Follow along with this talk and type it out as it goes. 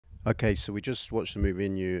Okay, so we just watched the movie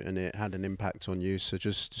and it had an impact on you. So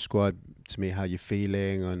just describe to me how you're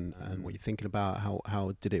feeling and what you're thinking about.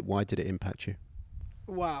 Why did it impact you?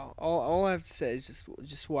 Wow. All I have to say is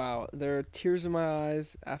just wow. There are tears in my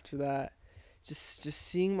eyes after that. Just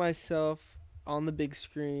seeing myself on the big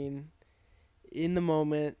screen in the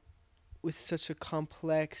moment with such a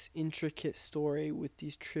complex, intricate story with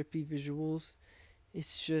these trippy visuals.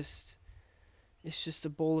 It's just it's just a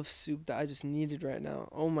bowl of soup that I just needed right now.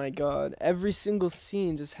 Oh my god. Every single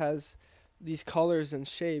scene just has these colors and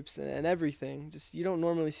shapes and everything. Just you don't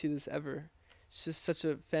normally see this ever. It's just such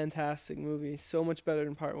a fantastic movie. So much better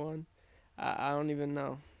than part one. I don't even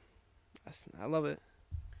know. I love it.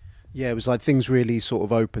 Yeah, it was like things really sort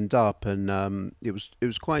of opened up, and it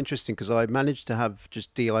was quite interesting because I managed to have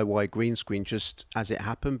just DIY green screen just as it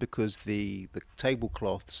happened because the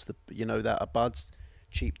tablecloths, that are buds,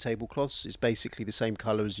 cheap tablecloths, is basically the same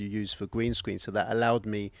color as you use for green screen, so that allowed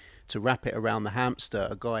me to wrap it around the hamster.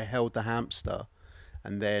 A guy held the hamster,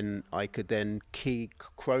 and then I could then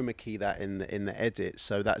chroma key that in the edit.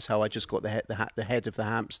 So that's how I just got the head of the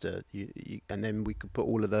hamster, and then we could put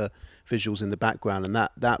all of the visuals in the background, and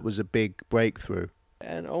that was a big breakthrough.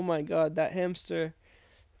 And oh my god, that hamster,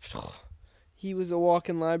 he was a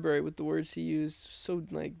walking library with the words he used. So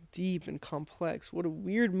like deep and complex. What a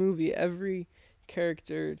weird movie. Every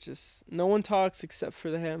character just no one talks except for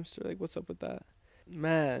the hamster. Like what's up with that?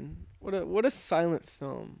 Man, what a silent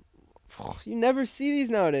film. You never see these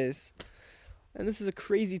nowadays. And this is a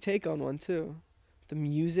crazy take on one too. The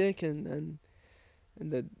music and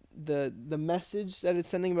the message that it's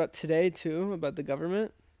sending about today too, about the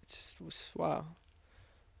government. It's just wow.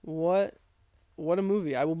 What what a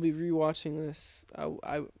movie. I will be rewatching this.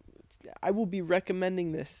 I will be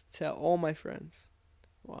recommending this to all my friends.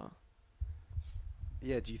 Wow.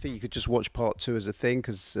 Yeah, do you think you could just watch part two as a thing,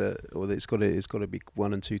 because or it's got to be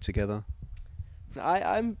one and two together?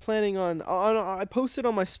 I'm planning I posted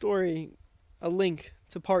on my story a link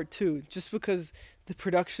to part 2 just because the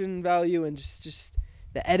production value and just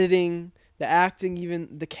the editing, the acting,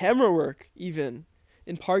 even the camera work even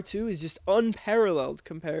in part 2 is just unparalleled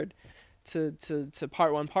compared to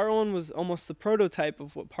part 1. Part 1 was almost the prototype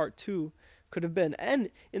of what part 2 could have been. And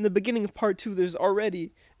in the beginning of part 2 there's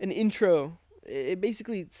already an intro. It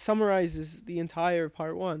basically summarizes the entire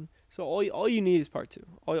part 1. So all you need is part 2.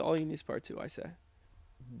 All you need is part 2, I say.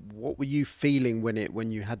 What were you feeling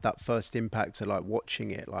when you had that first impact to like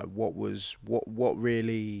watching it? Like what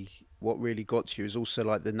really got to you is also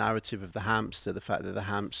like the narrative of the hamster, the fact that the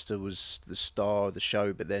hamster was the star of the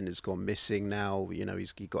show, but then has gone missing now. He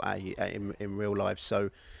got out in real life, so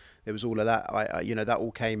there was all of that. That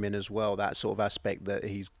all came in as well. That sort of aspect that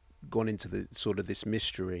he's gone into the sort of this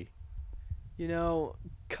mystery. You know,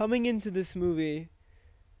 coming into this movie,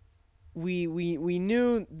 we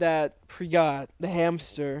knew that Priyat, the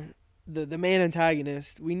hamster, the main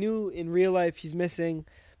antagonist, we knew in real life he's missing,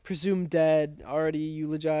 presumed dead, already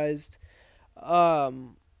eulogized.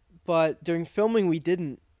 Um, but during filming we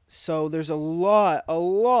didn't. So there's a lot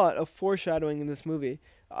of foreshadowing in this movie.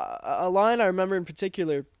 A line I remember in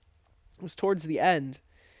particular was towards the end.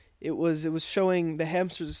 It was showing the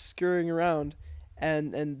hamsters scurrying around,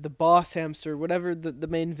 and the boss hamster, whatever the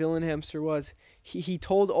main villain hamster was, he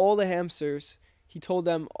told all the hamsters, he told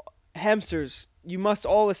them, hamsters, you must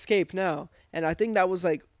all escape now. And I think that was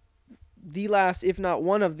like the last, if not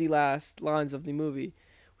one of the last lines of the movie,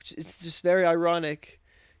 which is just very ironic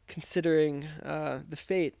considering the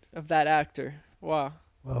fate of that actor. Wow.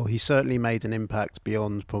 Well, he certainly made an impact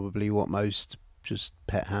beyond probably what most just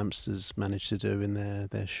pet hamsters manage to do in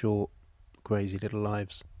their short, crazy little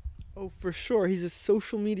lives. Oh, for sure. He's a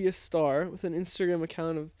social media star with an Instagram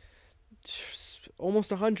account of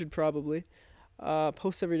almost 100 probably.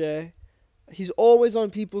 Posts every day. He's always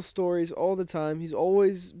on people's stories all the time. He's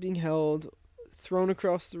always being held, thrown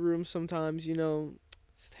across the room sometimes,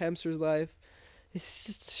 it's hamster's life. It's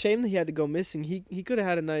just a shame that he had to go missing. He could have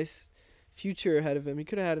had a nice future ahead of him. He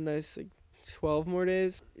could have had a nice like 12 more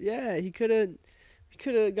days. Yeah, he could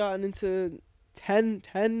have gotten into 10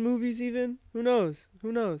 movies even. Who knows?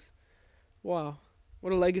 Who knows? Wow.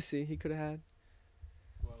 What a legacy he could have had.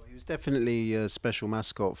 Well, he was definitely a special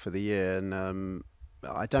mascot for the year, and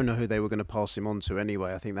I don't know who they were going to pass him on to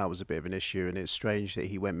anyway. I think that was a bit of an issue, and it's strange that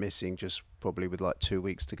he went missing just probably with like 2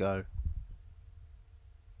 weeks to go.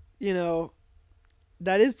 You know,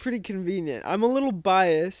 that is pretty convenient. I'm a little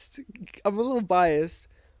biased. I'm a little biased,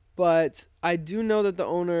 but I do know that the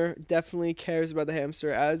owner definitely cares about the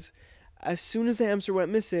hamster. As soon as the hamster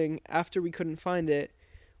went missing, after we couldn't find it,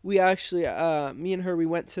 we actually, me and her, we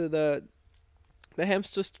went to the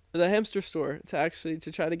hamster store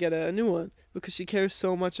to try to get a new one because she cares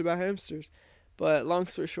so much about hamsters. But long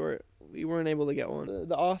story short, we weren't able to get one.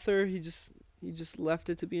 The author he just left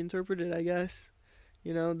it to be interpreted, I guess.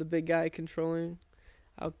 The big guy controlling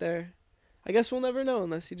out there. I guess we'll never know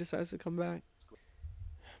unless he decides to come back.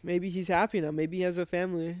 Maybe he's happy now. Maybe he has a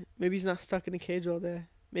family. Maybe he's not stuck in a cage all day.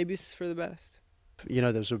 Maybe it's for the best.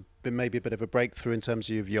 There's been maybe a bit of a breakthrough in terms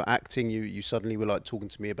of your acting. You suddenly were like talking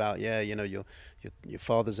to me about, yeah, your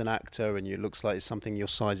father's an actor, and it looks like it's something you're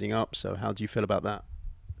sizing up. So how do you feel about that?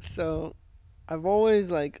 So, I've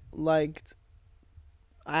always liked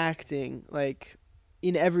acting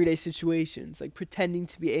in everyday situations, like pretending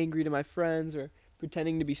to be angry to my friends or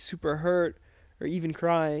pretending to be super hurt or even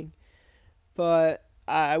crying. But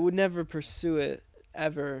I would never pursue it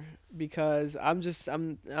ever because I'm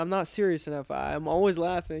not serious enough. I'm always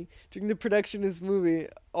laughing during the production of this movie.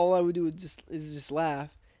 All I would do is just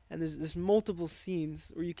laugh, and there's multiple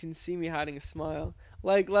scenes where you can see me hiding a smile.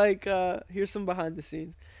 Here's some behind the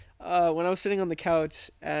scenes. When I was sitting on the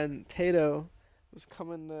couch and Tato was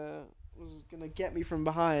gonna get me from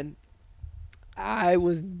behind, I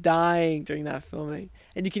was dying during that filming,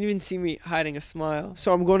 and you can even see me hiding a smile.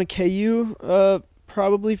 So I'm going to KU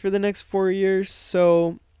probably for the next 4 years.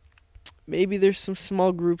 So maybe there's some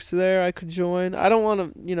small groups there I could join. I don't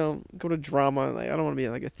want to, go to drama. I don't want to be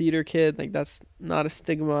like a theater kid. That's not a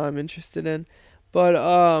stigma I'm interested in. But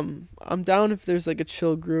I'm down if there's a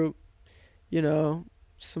chill group,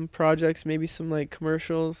 some projects, maybe some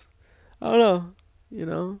commercials. I don't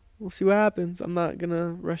know. We'll see what happens. I'm not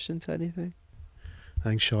gonna rush into anything.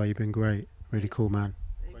 Thanks, Shai. You've been great. Really cool, man.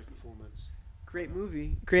 Great performance. Great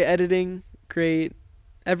movie. Great editing. Great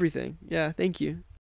everything. Yeah, thank you.